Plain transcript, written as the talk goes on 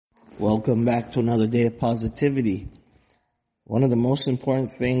Welcome back to another day of positivity. One of the most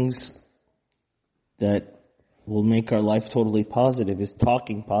important things that will make our life totally positive is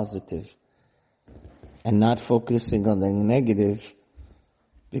talking positive and not focusing on the negative,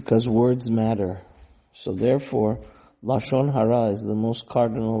 because words matter. So therefore, LOSHON HARA is the most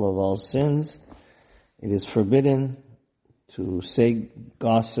cardinal of all sins. It is forbidden to say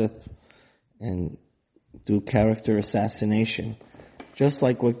gossip and do character assassination. Just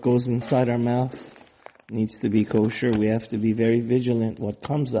like what goes inside our mouth needs to be kosher, we have to be very vigilant. What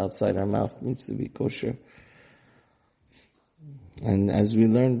comes outside our mouth needs to be kosher. And as we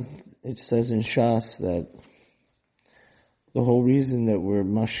learned, it says in Shas that the whole reason that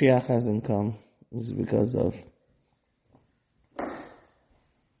Mashiach hasn't come is because of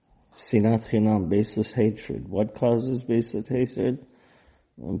sinat chinam, baseless hatred. What causes baseless hatred?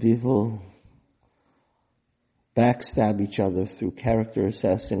 When people backstab each other through character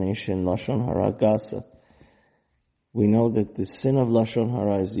assassination, LOSHON HARA, gossip. We know that the sin of LOSHON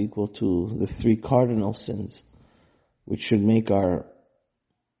HARA is equal to the three cardinal sins, which should make our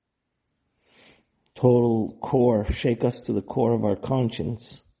total core, shake us to the core of our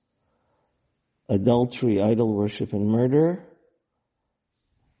conscience. Adultery, idol worship, and murder.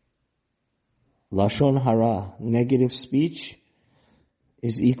 LOSHON HARA, negative speech,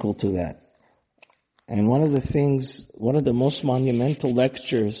 is equal to that. And one of the most monumental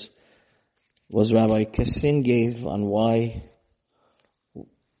lectures was Rabbi Kassin gave on why,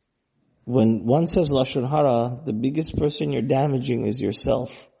 when one says LOSHON HARA, the biggest person you're damaging is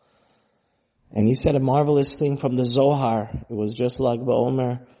yourself. And he said a marvelous thing from the Zohar. It was just Lag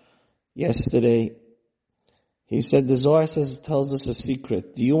BaOmer yesterday. He said the Zohar tells us a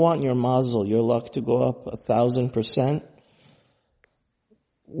secret. Do you want your MAZAL, your luck, to go up 1,000%?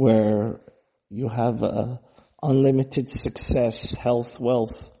 Where you have unlimited success, health,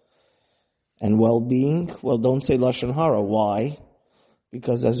 wealth, and well-being? Well, don't say LOSHON HARA. Why?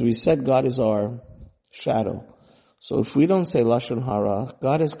 Because as we said, God is our shadow. So if we don't say LOSHON HARA,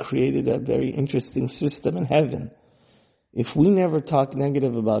 God has created a very interesting system in heaven. If we never talk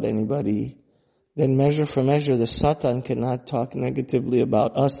negative about anybody, then measure for measure, the Satan cannot talk negatively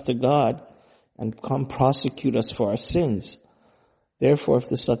about us to God and come prosecute us for our sins. Therefore, if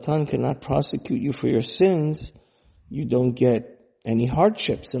the Satan cannot prosecute you for your sins, you don't get any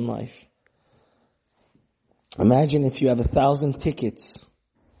hardships in life. Imagine if you have 1,000 tickets,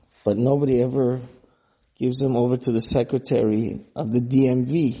 but nobody ever gives them over to the secretary of the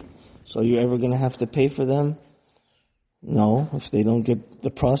DMV. So you're ever going to have to pay for them? No, if they don't get, the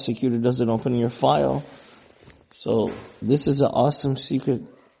prosecutor doesn't open your file. So this is an awesome secret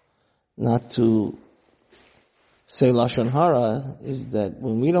not to say LOSHON HARA, is that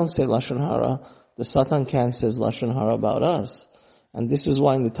when we don't say LOSHON HARA, the Satan can't say LOSHON HARA about us. And this is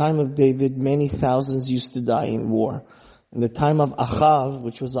why in the time of David, many thousands used to die in war. In the time of Achav,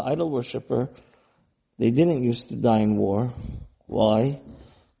 which was an idol worshiper, they didn't used to die in war. Why?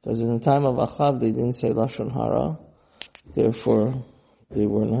 Because in the time of Achav, they didn't say LOSHON HARA. Therefore, they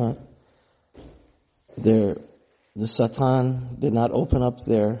were not there. The Satan did not open up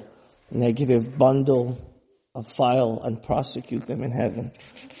their negative bundle of file and prosecute them in heaven.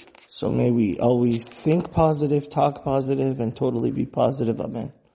 So may we always think positive, talk positive, and totally be positive. Amen.